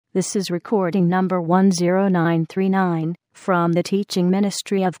This is recording number 10939 from the teaching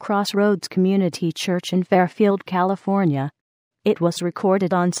ministry of Crossroads Community Church in Fairfield, California. It was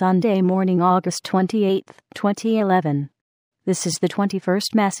recorded on Sunday morning, August 28, 2011. This is the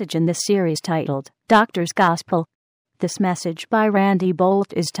 21st message in this series titled, Doctor's Gospel. This message by Randy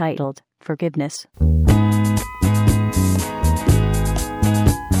Boldt is titled, Forgiveness.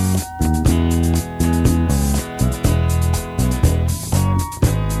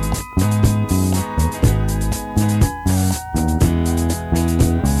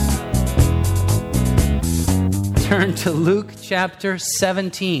 Turn to Luke chapter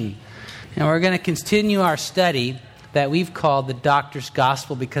 17. And we're going to continue our study that we've called the Doctor's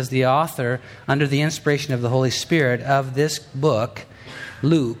Gospel because the author, under the inspiration of the Holy Spirit of this book,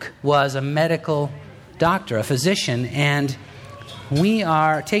 Luke, was a medical doctor, a physician. And we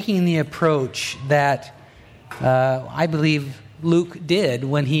are taking the approach that I believe Luke did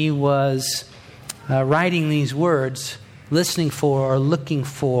when he was writing these words, listening for or looking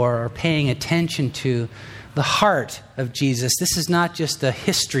for or paying attention to the heart of Jesus. This is not just a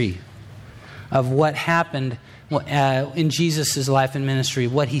history of what happened in Jesus' life and ministry,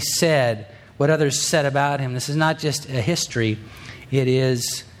 what he said, what others said about him. This is not just a history. It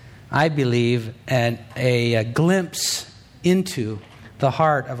is, I believe, a glimpse into the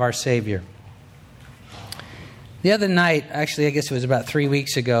heart of our Savior. The other night, actually, I guess it was about 3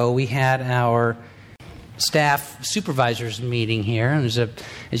 weeks ago, we had our staff supervisors meeting here. And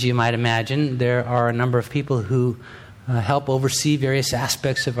as you might imagine, there are a number of people who help oversee various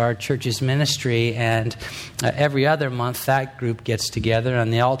aspects of our church's ministry, and every other month that group gets together.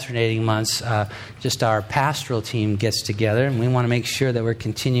 On the alternating months, just our pastoral team gets together, and we want to make sure that we're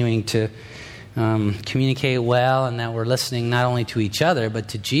continuing to communicate well and that we're listening not only to each other but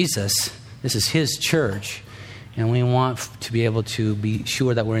to Jesus. This is His church, and we want to be able to be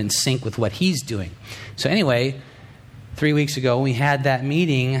sure that we're in sync with what He's doing. So anyway, 3 weeks ago we had that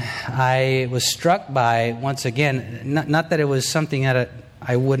meeting. I was struck by, once again, not that it was something that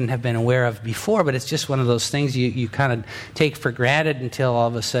I wouldn't have been aware of before, but it's just one of those things you kind of take for granted until all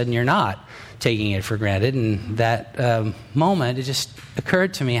of a sudden you're not taking it for granted. And that moment, it just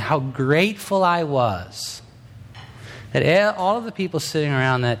occurred to me how grateful I was that all of the people sitting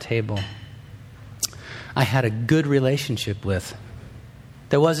around that table I had a good relationship with.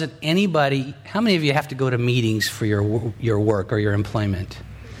 There wasn't anybody. How many of you have to go to meetings for your work or your employment?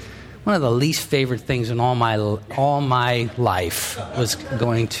 One of the least favorite things in all my life was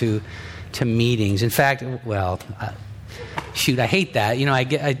going to meetings. In fact, I hate that. You know,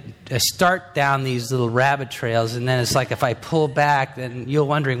 I start down these little rabbit trails, and then it's like if I pull back, then you're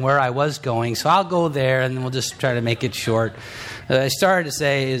wondering where I was going. So I'll go there, and then we'll just try to make it short. What I started to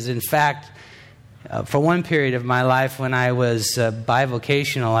say is, in fact, for one period of my life when I was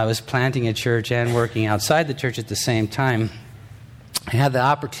bivocational, I was planting a church and working outside the church at the same time. I had the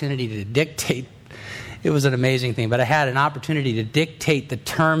opportunity to dictate. It was an amazing thing, but I had an opportunity to dictate the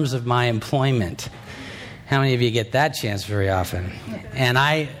terms of my employment. How many of you get that chance very often? And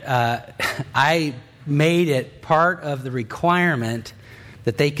I made it part of the requirement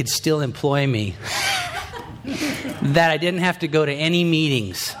that they could still employ me, that I didn't have to go to any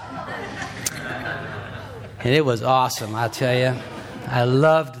meetings. And it was awesome, I'll tell you. I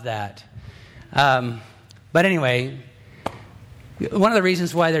loved that. But anyway, one of the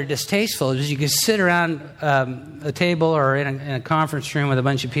reasons why they're distasteful is you can sit around a table or in a conference room with a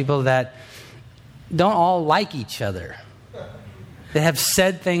bunch of people that don't all like each other. They have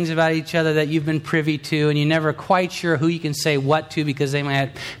said things about each other that you've been privy to, and you're never quite sure who you can say what to because they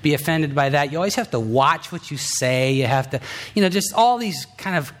might be offended by that. You always have to watch what you say. You have to, just all these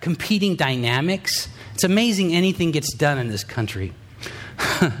kind of competing dynamics. It's amazing anything gets done in this country.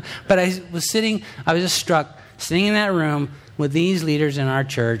 But I was just struck sitting in that room with these leaders in our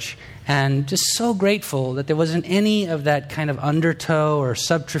church and just so grateful that there wasn't any of that kind of undertow or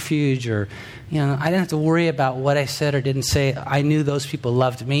subterfuge or, I didn't have to worry about what I said or didn't say. I knew those people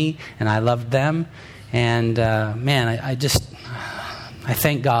loved me and I loved them. And I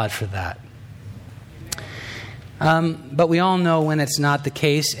thank God for that. But we all know when it's not the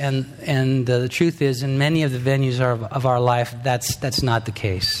case, and the truth is, in many of the venues of our life, that's not the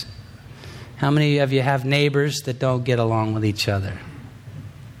case. How many of you have neighbors that don't get along with each other?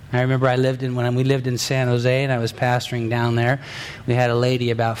 I remember when we lived in San Jose and I was pastoring down there, we had a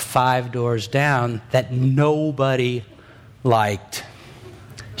lady about 5 doors down that nobody liked.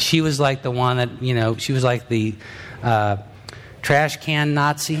 She was like the one that, she was like the trash can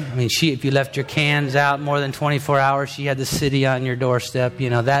Nazi. I mean, if you left your cans out more than 24 hours, she had the city on your doorstep.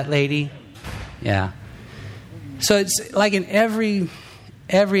 That lady? Yeah. So it's like in every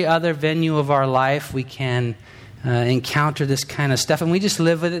every other venue of our life, we can encounter this kind of stuff, and we just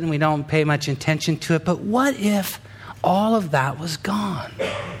live with it and we don't pay much attention to it. But what if all of that was gone?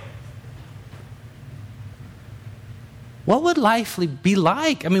 What would life be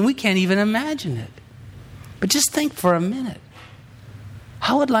like? I mean, we can't even imagine it. But just think for a minute.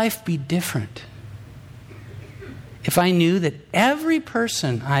 How would life be different if I knew that every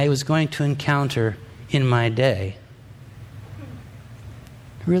person I was going to encounter in my day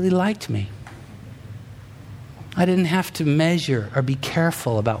really liked me? I didn't have to measure or be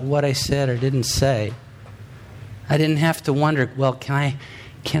careful about what I said or didn't say. I didn't have to wonder, well, can I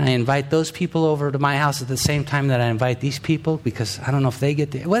invite those people over to my house at the same time that I invite these people? Because I don't know if they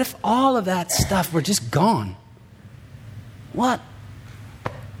get there. What if all of that stuff were just gone? What?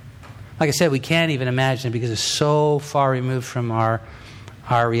 Like I said, we can't even imagine it because it's so far removed from our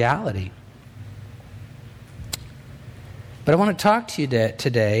reality. But I want to talk to you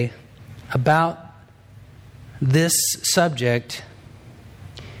today about this subject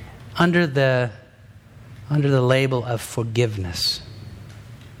under the label of forgiveness.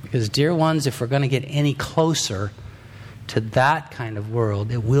 Because, dear ones, if we're going to get any closer to that kind of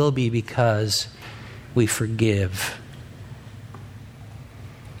world, it will be because we forgive.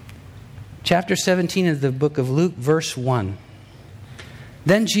 Chapter 17 of the book of Luke, verse 1.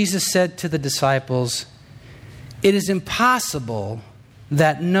 Then Jesus said to the disciples, "It is impossible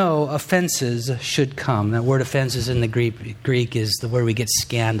that no offenses should come." That word offenses in the Greek is the word we get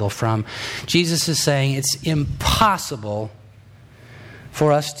scandal from. Jesus is saying it's impossible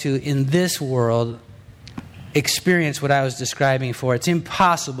for us to, in this world, experience what I was describing for. It's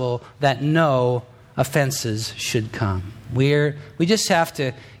impossible that no offenses should come. We just have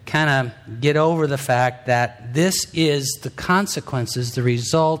to kind of get over the fact that this is the consequences, the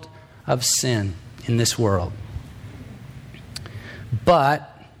result of sin in this world.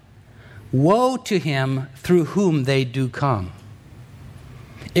 But woe to him through whom they do come.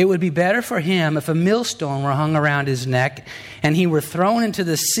 It would be better for him if a millstone were hung around his neck and he were thrown into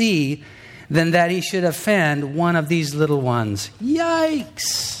the sea than that he should offend one of these little ones.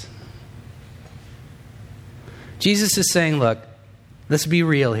 Yikes! Jesus is saying, look, let's be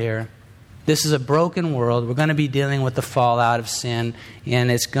real here. This is a broken world. We're going to be dealing with the fallout of sin,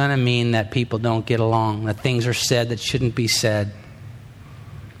 and it's going to mean that people don't get along, that things are said that shouldn't be said.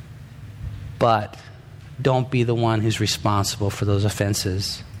 But don't be the one who's responsible for those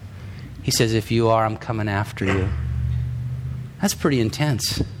offenses. He says, if you are, I'm coming after you. That's pretty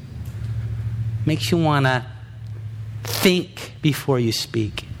intense. Makes you want to think before you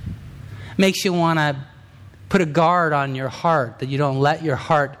speak. Makes you want to put a guard on your heart, that you don't let your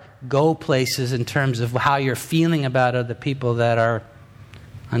heart go places in terms of how you're feeling about other people that are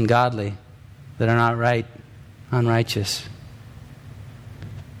ungodly, that are not right, unrighteous.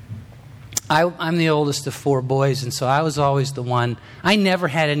 I'm the oldest of 4 boys, and so I was always the one. I never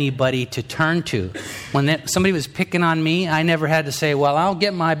had anybody to turn to. When somebody was picking on me, I never had to say, well, I'll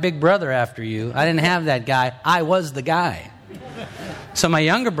get my big brother after you. I didn't have that guy. I was the guy. So my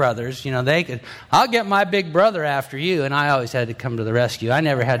younger brothers, they could, I'll get my big brother after you, and I always had to come to the rescue. I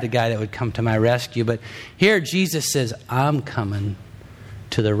never had the guy that would come to my rescue. But here Jesus says, I'm coming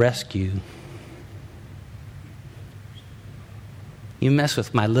to the rescue. You mess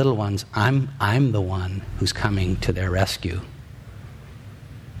with my little ones, I'm the one who's coming to their rescue.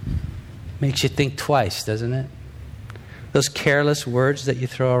 Makes you think twice, doesn't it? Those careless words that you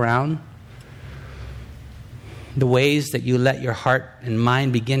throw around, the ways that you let your heart and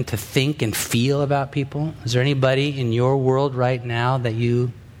mind begin to think and feel about people. Is there anybody in your world right now that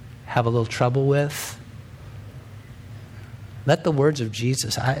you have a little trouble with? Let the words of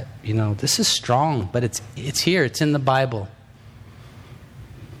Jesus, this is strong, but it's here, it's in the Bible.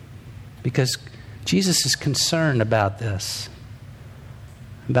 Because Jesus is concerned about this,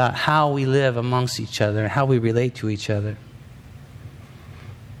 about how we live amongst each other and how we relate to each other.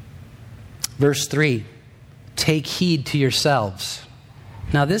 Verse 3, take heed to yourselves.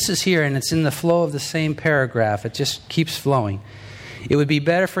 Now this is here, and it's in the flow of the same paragraph. It just keeps flowing. It would be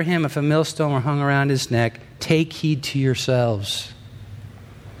better for him if a millstone were hung around his neck. Take heed to yourselves.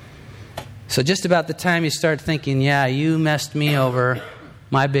 So just about the time you start thinking, yeah, you messed me over,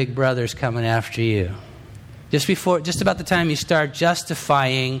 my big brother's coming after you. Just about the time you start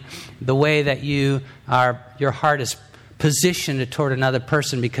justifying the way that your heart is positioned toward another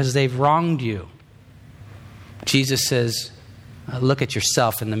person because they've wronged you, Jesus says, look at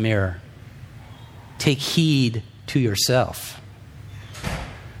yourself in the mirror. Take heed to yourself.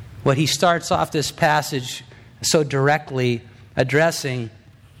 What he starts off this passage so directly addressing,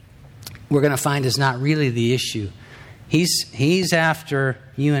 we're going to find is not really the issue. He's after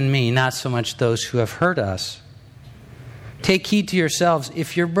you and me, not so much those who have hurt us. Take heed to yourselves.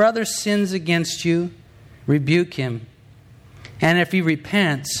 If your brother sins against you, rebuke him. And if he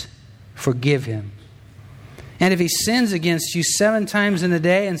repents, forgive him. And if he sins against you 7 times in a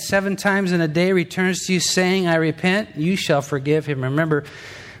day, and 7 times in a day returns to you saying, I repent, you shall forgive him. Remember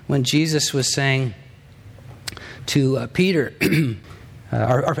when Jesus was saying to Peter,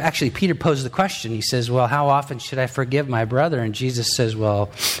 or actually Peter posed the question. He says, well, how often should I forgive my brother? And Jesus says,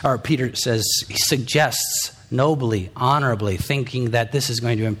 Peter says, he suggests nobly, honorably, thinking that this is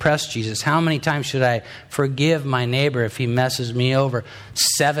going to impress Jesus. How many times should I forgive my neighbor if he messes me over?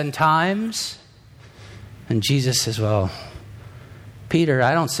 7 times? And Jesus says, well, Peter,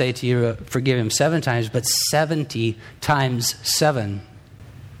 I don't say to you forgive him 7 times, but 70 times 7.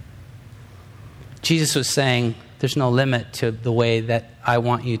 Jesus was saying, there's no limit to the way that I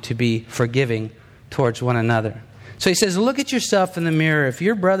want you to be forgiving towards one another. So he says, look at yourself in the mirror. If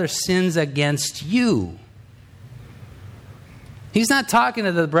your brother sins against you, he's not talking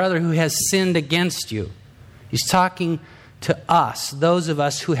to the brother who has sinned against you. He's talking to us, those of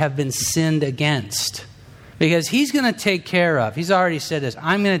us who have been sinned against. Because he's going to take care of, he's already said this,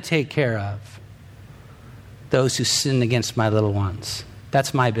 I'm going to take care of those who sin against my little ones.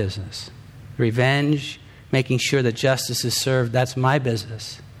 That's my business. Revenge, making sure that justice is served, that's my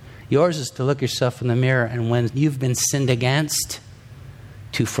business. Yours is to look yourself in the mirror and when you've been sinned against,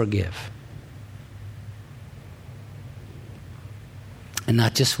 to forgive. And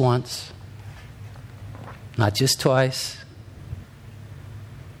not just once, not just twice,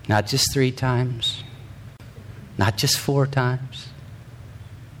 not just 3 times, not just 4 times,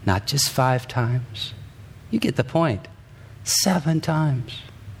 not just 5 times. You get the point. 7 times.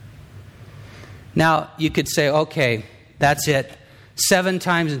 Now, you could say, okay, that's it. 7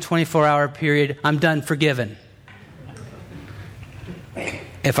 times in a 24-hour period, I'm done forgiven.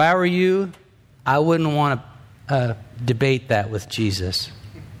 If I were you, I wouldn't want to debate that with Jesus.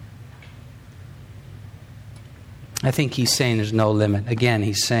 I think he's saying there's no limit. Again,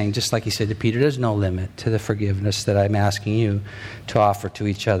 he's saying, just like he said to Peter, there's no limit to the forgiveness that I'm asking you to offer to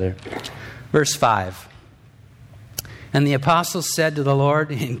each other. Verse 5. And the apostles said to the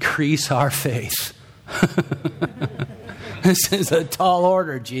Lord, increase our faith. This is a tall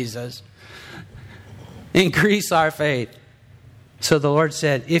order, Jesus. Increase our faith. So the Lord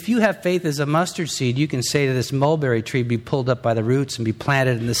said, if you have faith as a mustard seed, you can say to this mulberry tree, be pulled up by the roots and be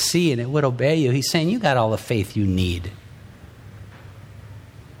planted in the sea, and it would obey you. He's saying, you got all the faith you need.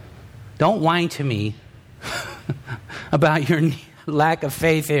 Don't whine to me about your lack of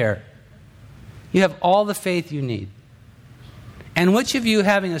faith here. You have all the faith you need. And which of you,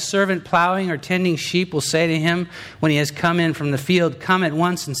 having a servant plowing or tending sheep, will say to him when he has come in from the field, come at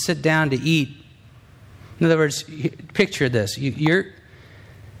once and sit down to eat? In other words, picture this. You're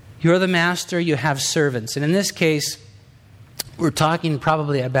the master, you have servants. And in this case, we're talking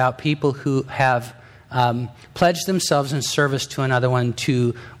probably about people who have pledged themselves in service to another one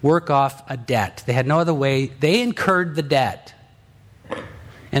to work off a debt. They had no other way. They incurred the debt.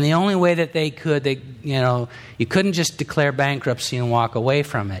 And the only way that they could, you couldn't just declare bankruptcy and walk away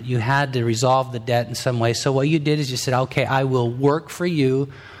from it. You had to resolve the debt in some way. So what you did is you said, okay, I will work for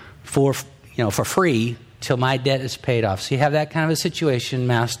you for free till my debt is paid off. So you have that kind of a situation,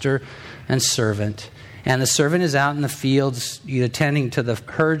 master and servant. And the servant is out in the fields, attending to the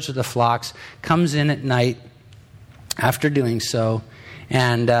herds of the flocks, comes in at night after doing so.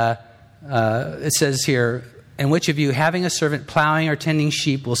 And it says here, and which of you, having a servant plowing or tending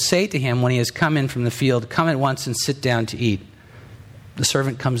sheep, will say to him when he has come in from the field, come at once and sit down to eat? The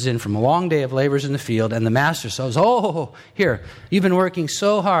servant comes in from a long day of labors in the field, and the master says, oh, here, you've been working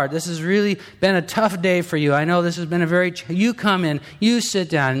so hard. This has really been a tough day for you. I know this has been you come in, you sit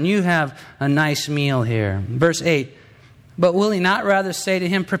down, and you have a nice meal here. Verse 8, but will he not rather say to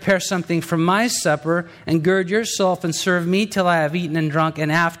him, prepare something for my supper, and gird yourself and serve me till I have eaten and drunk,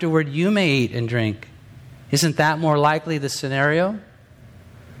 and afterward you may eat and drink? Isn't that more likely the scenario?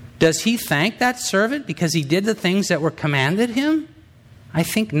 Does he thank that servant because he did the things that were commanded him? I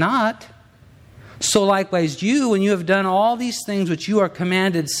think not. So likewise you, when you have done all these things which you are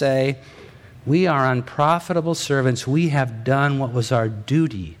commanded, say, we are unprofitable servants. We have done what was our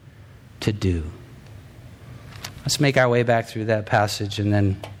duty to do. Let's make our way back through that passage and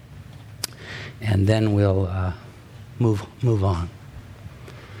then we'll move on.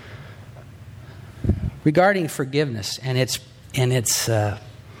 Regarding forgiveness and its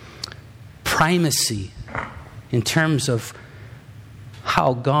primacy in terms of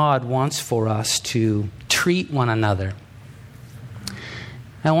how God wants for us to treat one another,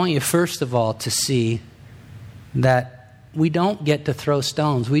 I want you first of all to see that we don't get to throw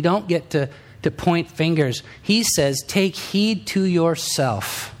stones. We don't get to point fingers. He says, take heed to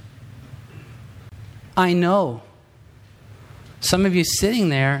yourself. I know some of you sitting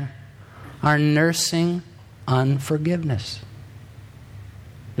there are nursing unforgiveness.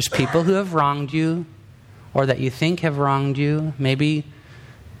 There's people who have wronged you or that you think have wronged you, maybe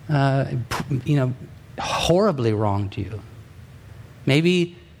horribly wronged you.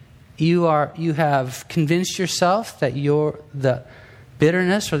 Maybe you have convinced yourself that the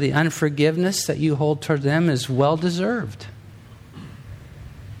bitterness or the unforgiveness that you hold toward them is well-deserved.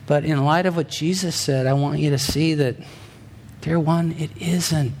 But in light of what Jesus said, I want you to see that, dear one, it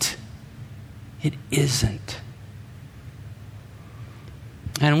isn't. It isn't.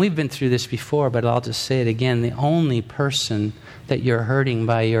 And we've been through this before, but I'll just say it again. The only person that you're hurting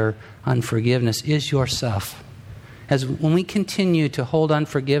by your unforgiveness is yourself. As when we continue to hold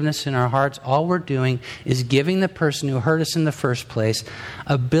unforgiveness in our hearts, all we're doing is giving the person who hurt us in the first place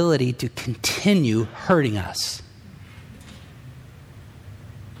ability to continue hurting us.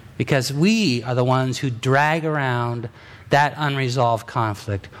 Because we are the ones who drag around that unresolved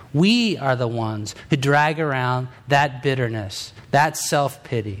conflict. We are the ones who drag around that bitterness, that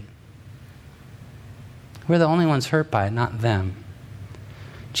self-pity. We're the only ones hurt by it, not them.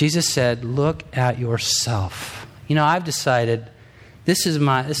 Jesus said, look at yourself. I've decided this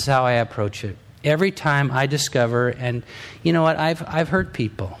is how I approach it. Every time I discover, and you know what, I've hurt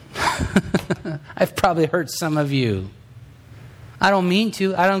people. I've probably hurt some of you. I don't mean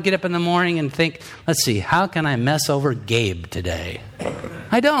to. I don't get up in the morning and think, let's see, how can I mess over Gabe today?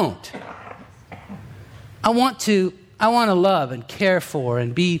 I don't. I want to love and care for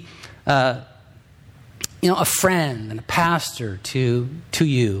and be a friend and a pastor to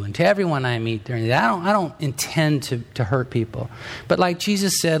you and to everyone I meet during the day. I don't intend to hurt people. But like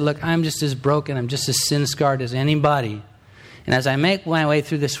Jesus said, look, I'm just as broken, I'm just as sin-scarred as anybody. And as I make my way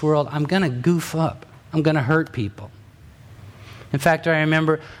through this world, I'm going to goof up. I'm going to hurt people. In fact, I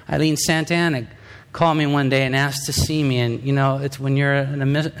remember Eileen Santana called me one day and asked to see me. And, it's when you're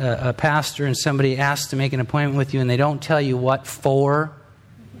a pastor and somebody asks to make an appointment with you and they don't tell you what for.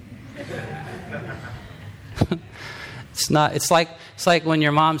 It's like when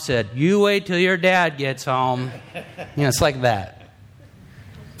your mom said, you wait till your dad gets home. It's like that.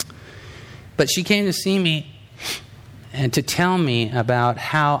 But she came to see me and to tell me about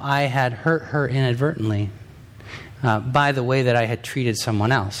how I had hurt her inadvertently by the way that I had treated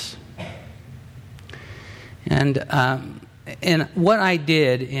someone else. And what I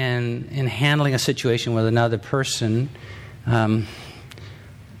did in handling a situation with another person,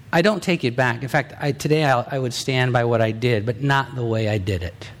 I don't take it back. In fact, today I would stand by what I did, but not the way I did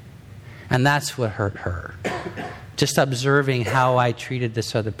it. And that's what hurt her. Just observing how I treated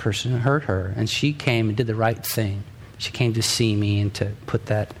this other person hurt her. And she came and did the right thing. She came to see me and to put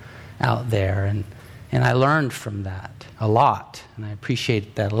that out there. And I learned from that a lot. And I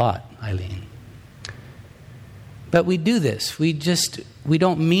appreciate that a lot, Eileen. But we do this. We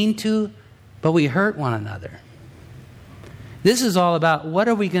don't mean to, but we hurt one another. This is all about what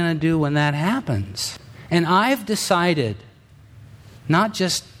are we going to do when that happens? And I've decided,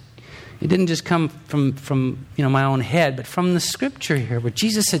 it didn't just come from my own head, but from the scripture here, where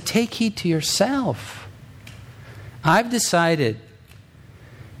Jesus said, take heed to yourself. I've decided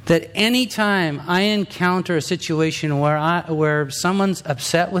that any time I encounter a situation where someone's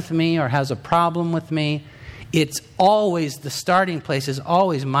upset with me or has a problem with me, it's always, the starting place is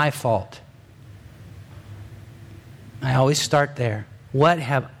always my fault. I always start there. What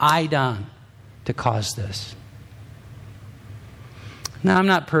have I done to cause this? Now, I'm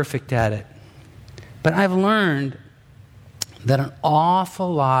not perfect at it, but I've learned that an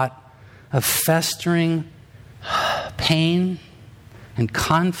awful lot of festering pain and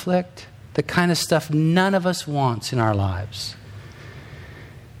conflict, the kind of stuff none of us wants in our lives,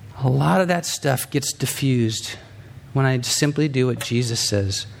 a lot of that stuff gets diffused when I simply do what Jesus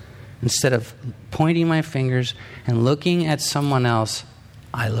says. Instead of pointing my fingers and looking at someone else,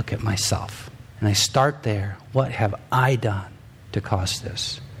 I look at myself. And I start there. What have I done to cause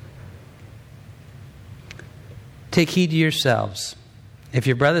this? Take heed to yourselves. If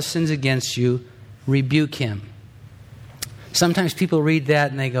your brother sins against you, rebuke him. Sometimes people read that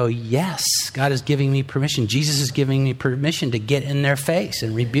and they go, yes, God is giving me permission. Jesus is giving me permission to get in their face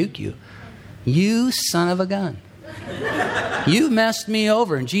and rebuke you. You son of a gun. You messed me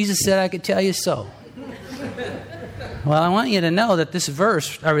over, and Jesus said I could tell you so. Well, I want you to know that this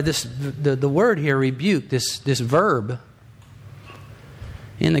verse, or the word here, rebuke, this verb,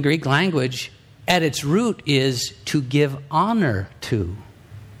 in the Greek language, at its root is to give honor to.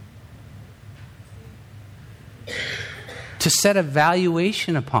 to set a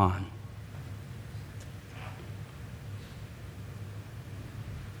valuation upon.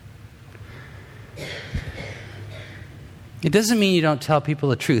 It doesn't mean you don't tell people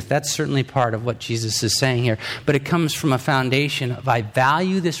the truth. That's certainly part of what Jesus is saying here. But it comes from a foundation of, I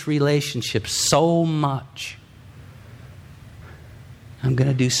value this relationship so much, I'm going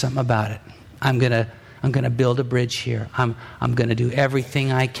to do something about it. I'm going to build a bridge here. I'm going to do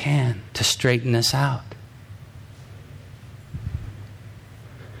everything I can to straighten this out.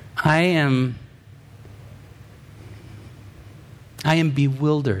 I am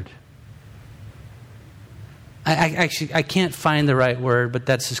bewildered. I can't find the right word, but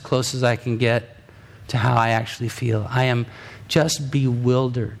that's as close as I can get to how I actually feel. I am just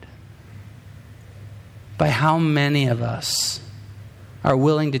bewildered by how many of us are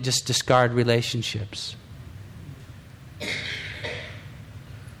willing to just discard relationships.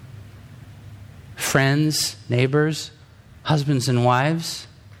 Friends, neighbors, husbands and wives,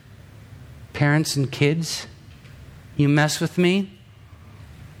 parents and kids. You mess with me,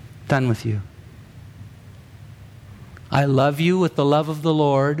 done with you. I love you with the love of the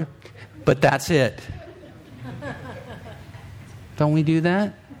Lord, but that's it. Don't we do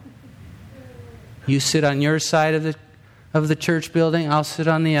that? You sit on your side of the church building, I'll sit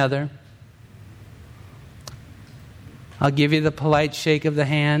on the other. I'll give you the polite shake of the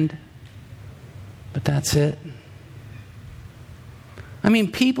hand, but that's it. I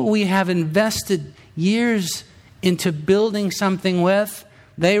mean, people we have invested years into building something with,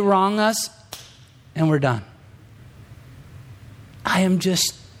 they wrong us, and we're done.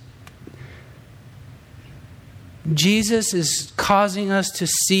 Jesus is causing us to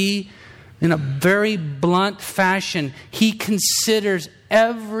see in a very blunt fashion. He considers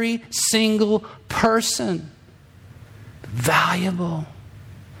every single person valuable.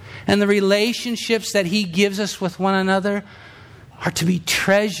 And the relationships that He gives us with one another are to be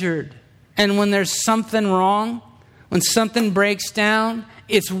treasured. And when there's something wrong, when something breaks down,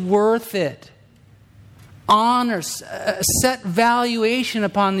 it's worth it. Honor, set valuation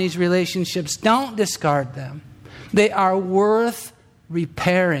upon these relationships. Don't discard them. They are worth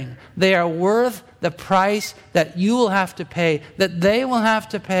repairing. They are worth the price that you will have to pay, that they will have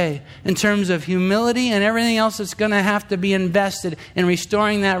to pay in terms of humility and everything else that's going to have to be invested in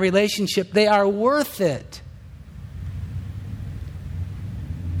restoring that relationship. They are worth it.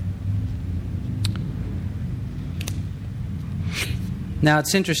 Now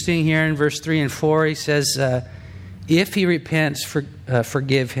it's interesting here in verse 3 and 4, he says, if he repents,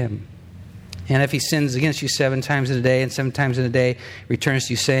 forgive him. And if he sins against you 7 times in a day, and 7 times in a day returns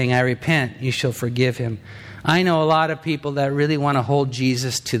to you saying, I repent, you shall forgive him. I know a lot of people that really want to hold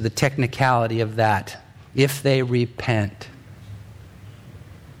Jesus to the technicality of that, if they repent.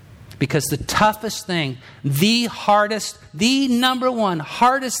 Because the toughest thing, the number one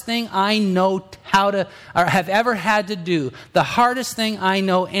hardest thing I know how to, or have ever had to do, the hardest thing I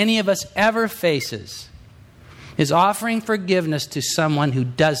know any of us ever faces, is offering forgiveness to someone who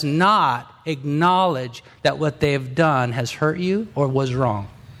does not acknowledge that what they have done has hurt you or was wrong.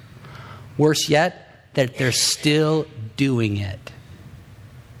 Worse yet, that they're still doing it.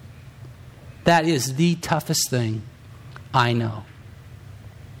 That is the toughest thing I know.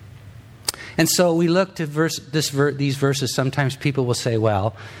 And so we look to these verses. Sometimes people will say,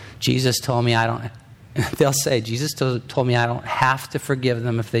 well, Jesus told me they'll say, Jesus told me I don't have to forgive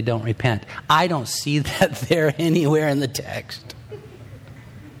them if they don't repent. I don't see that there anywhere in the text.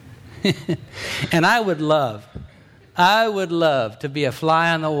 And I would love to be a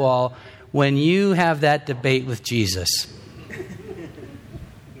fly on the wall when you have that debate with Jesus.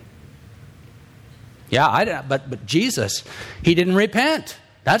 Yeah, but Jesus, He didn't repent.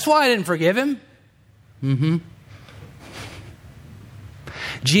 That's why I didn't forgive Him. Mm-hmm.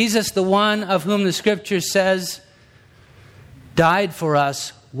 Jesus, the one of whom the Scripture says, died for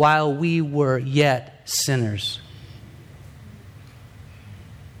us while we were yet sinners.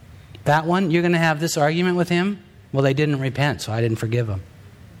 That one, you're going to have this argument with Him? Well, they didn't repent, so I didn't forgive them.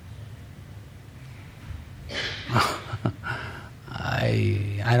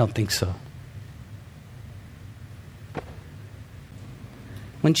 I don't think so.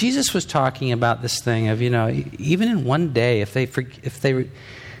 When Jesus was talking about this thing of, even in one day, if they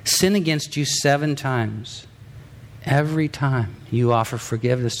sin against you 7 times, every time you offer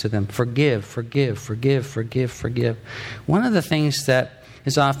forgiveness to them, forgive. One of the things that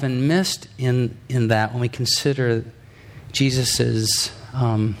is often missed in that when we consider Jesus'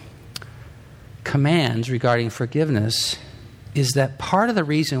 commands regarding forgiveness is that part of the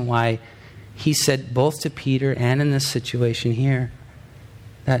reason why He said both to Peter and in this situation here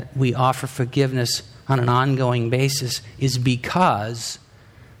that we offer forgiveness on an ongoing basis is because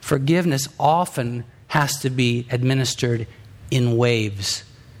forgiveness often has to be administered in waves.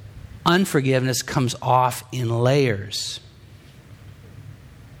 Unforgiveness comes off in layers.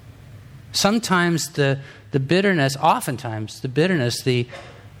 Sometimes the bitterness, oftentimes the bitterness, the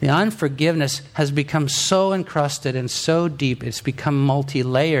unforgiveness has become so encrusted and so deep, it's become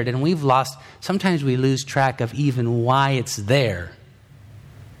multi-layered, and sometimes we lose track of even why it's there.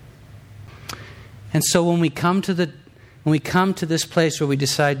 And so when we come to this place where we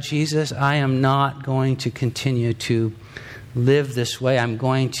decide, Jesus, I am not going to continue to live this way. I'm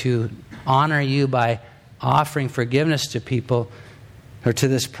going to honor you by offering forgiveness to people or to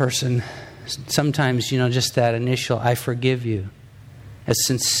this person. Sometimes, just that initial, I forgive you, as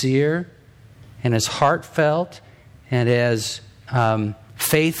sincere and as heartfelt and as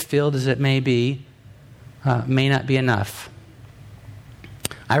faith-filled as it may be, may not be enough.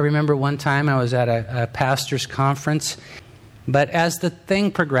 I remember one time I was at a pastor's conference, but as the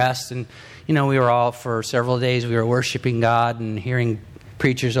thing progressed, and we were all, for several days, we were worshiping God and hearing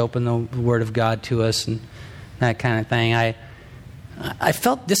preachers open the Word of God to us and that kind of thing. I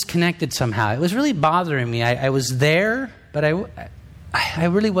felt disconnected somehow. It was really bothering me. I was there, but I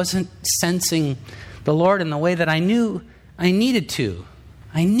really wasn't sensing the Lord in the way that I knew I needed to.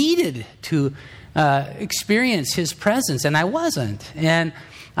 I needed to experience His presence, and I wasn't. And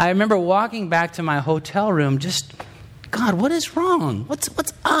I remember walking back to my hotel room, just, God, what is wrong? What's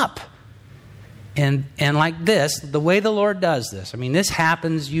up? And like this, the way the Lord does this, this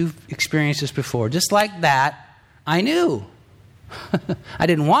happens, you've experienced this before. Just like that, I knew. I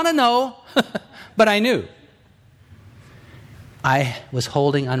didn't want to know, but I knew. I was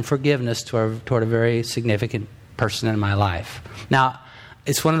holding unforgiveness toward a very significant person in my life. Now,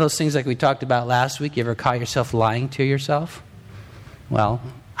 it's one of those things like we talked about last week. You ever caught yourself lying to yourself? Well,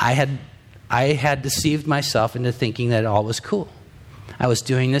 I had deceived myself into thinking that all was cool. I was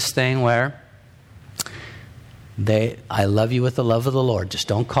doing this thing where I love you with the love of the Lord. Just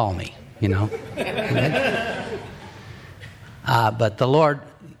don't call me, But the Lord,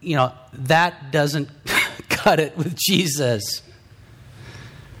 that doesn't cut it with Jesus.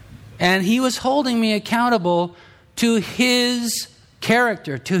 And He was holding me accountable to His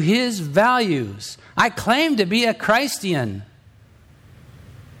character, to His values. I claim to be a Christian.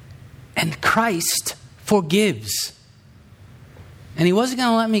 And Christ forgives. And He wasn't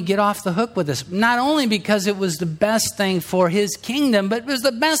going to let me get off the hook with this. Not only because it was the best thing for His kingdom, but it was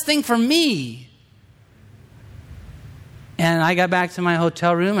the best thing for me. And I got back to my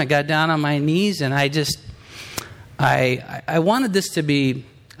hotel room. I got down on my knees, and I wanted this to be,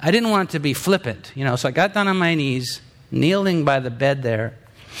 I didn't want it to be flippant, So I got down on my knees, kneeling by the bed there.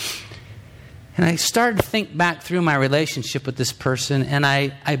 And I started to think back through my relationship with this person, and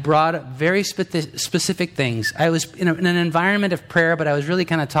I brought up very specific things. I was in an environment of prayer, but I was really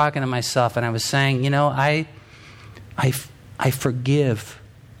kind of talking to myself, and I was saying, I forgive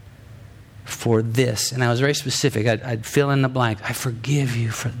for this. And I was very specific. I'd fill in the blank. I forgive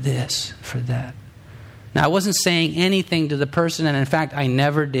you for this, for that. Now, I wasn't saying anything to the person, and in fact, I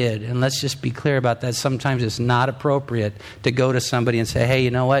never did. And let's just be clear about that. Sometimes it's not appropriate to go to somebody and say, hey,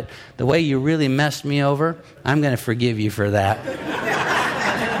 you know what? The way you really messed me over, I'm going to forgive you for that.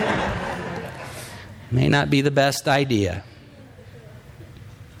 May not be the best idea.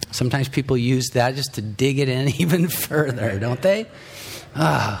 Sometimes people use that just to dig it in even further, don't they?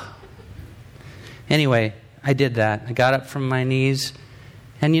 Anyway, I did that. I got up from my knees,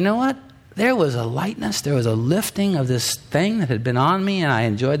 and you know what? There was a lightness, there was a lifting of this thing that had been on me, and I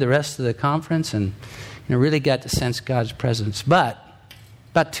enjoyed the rest of the conference and really got to sense God's presence. But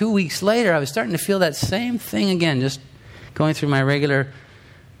about 2 weeks later, I was starting to feel that same thing again, just going through my regular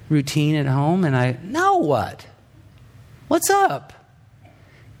routine at home, and now what? What's up?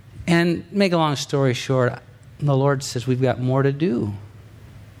 And make a long story short, the Lord says, we've got more to do.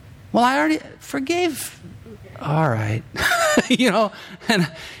 Well, I already forgave. All right.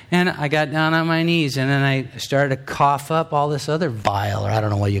 And I got down on my knees, and then I started to cough up all this other bile, or I don't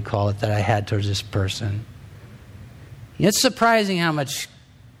know what you call it, that I had towards this person. It's surprising how much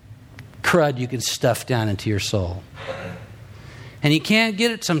crud you can stuff down into your soul. And you can't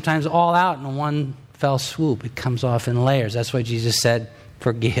get it sometimes all out in one fell swoop. It comes off in layers. That's why Jesus said,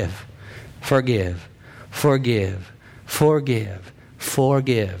 forgive, forgive, forgive, forgive,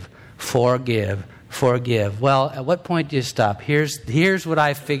 forgive, forgive, forgive. Well, at what point do you stop? Here's what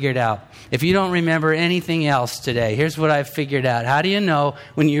I figured out. If you don't remember anything else today, here's what I figured out. How do you know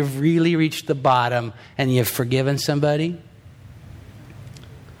when you've really reached the bottom and you've forgiven somebody?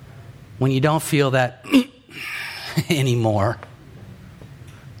 When you don't feel that anymore.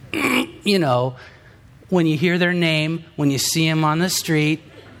 when you hear their name, when you see them on the street,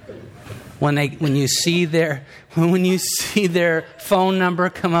 when you see their phone number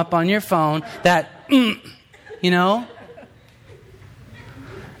come up on your phone,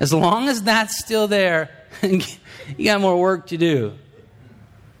 as long as that's still there, you got more work to do.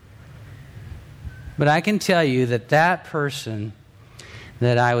 But I can tell you that person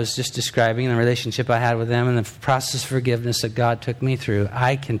that I was just describing, the relationship I had with them and the process of forgiveness that God took me through,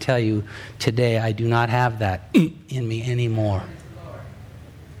 I can tell you today I do not have that in me anymore.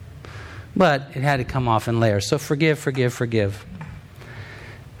 But it had to come off in layers. So forgive, forgive, forgive.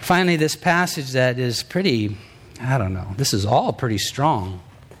 Finally, this passage that is pretty, this is all pretty strong.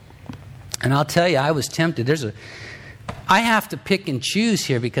 And I'll tell you, I was tempted. I have to pick and choose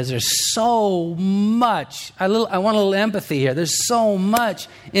here because there's so much. I want a little empathy here. There's so much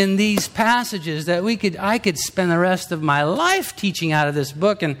in these passages that I could spend the rest of my life teaching out of this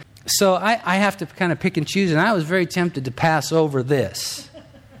book. And so I have to kind of pick and choose. And I was very tempted to pass over this.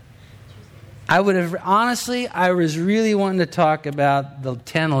 I was really wanting to talk about the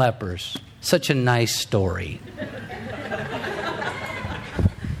 10 lepers. Such a nice story.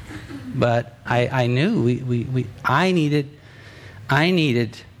 But I knew I needed,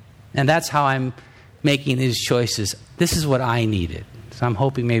 and that's how I'm making these choices. This is what I needed. So I'm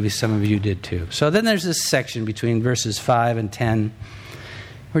hoping maybe some of you did too. So then there's this section between verses 5 and 10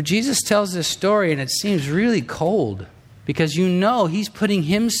 where Jesus tells this story, and it seems really cold because he's putting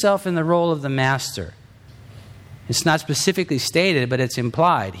himself in the role of the master. It's not specifically stated, but it's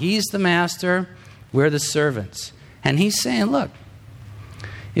implied. He's the master, we're the servants. And he's saying, look,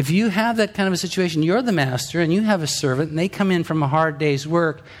 if you have that kind of a situation, you're the master and you have a servant and they come in from a hard day's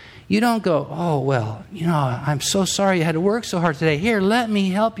work, you don't go, oh, well, I'm so sorry you had to work so hard today. Here, let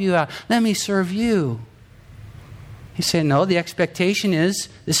me help you out. Let me serve you. He's saying, no, the expectation is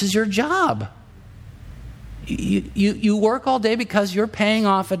this is your job. You work all day because you're paying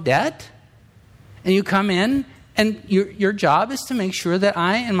off a debt, and you come in and your job is to make sure that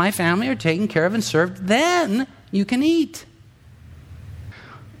I and my family are taken care of and served. Then you can eat.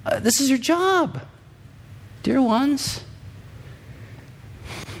 This is your job, dear ones.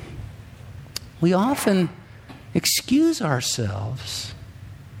 We often excuse ourselves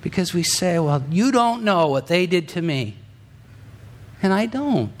because we say, well, you don't know what they did to me. And I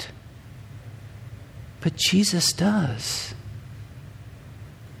don't. But Jesus does.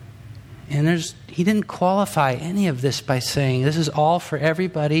 And he didn't qualify any of this by saying, this is all for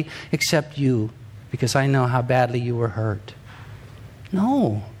everybody except you, because I know how badly you were hurt.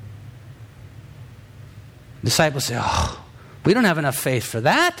 No. Disciples say, oh, we don't have enough faith for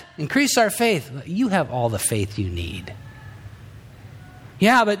that. Increase our faith. You have all the faith you need.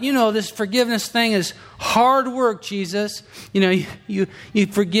 Yeah, but this forgiveness thing is hard work, Jesus. You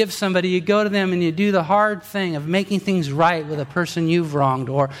forgive somebody, you go to them and you do the hard thing of making things right with a person you've wronged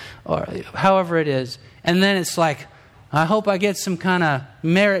or however it is. And then it's like, I hope I get some kind of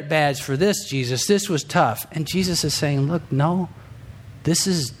merit badge for this, Jesus. This was tough. And Jesus is saying, look, no, this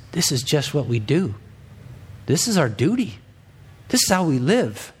is just what we do. This is our duty. This is how we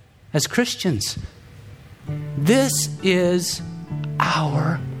live as Christians. This is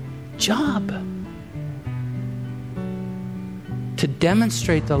our job. To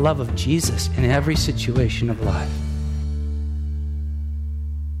demonstrate the love of Jesus in every situation of life.